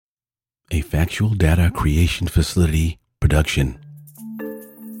a factual data creation facility production.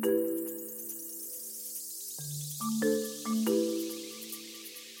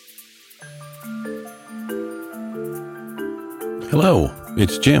 Hello,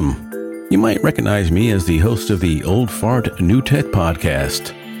 it's Jim. You might recognize me as the host of the Old Fart New Tet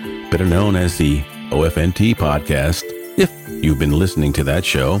podcast, better known as the OFNT podcast, if you've been listening to that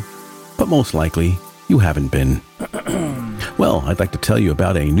show, but most likely you haven't been. Well, I'd like to tell you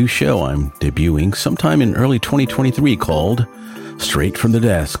about a new show I'm debuting sometime in early 2023 called Straight from the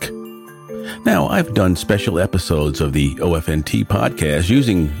Desk. Now, I've done special episodes of the OFNT podcast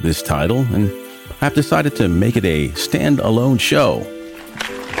using this title, and I've decided to make it a stand-alone show.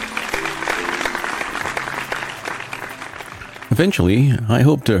 Eventually, I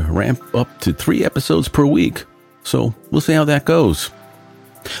hope to ramp up to 3 episodes per week, so we'll see how that goes.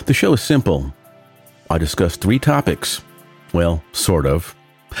 The show is simple. I discuss 3 topics. Well, sort of.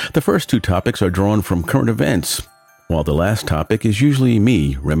 The first 2 topics are drawn from current events, while the last topic is usually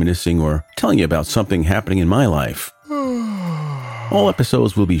me reminiscing or telling you about something happening in my life. All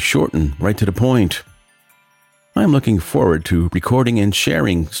episodes will be short and right to the point. I'm looking forward to recording and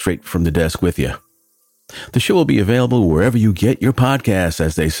sharing Straight from the Desk with you. The show will be available wherever you get your podcasts,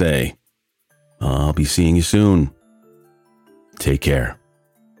 as they say. I'll be seeing you soon. Take care.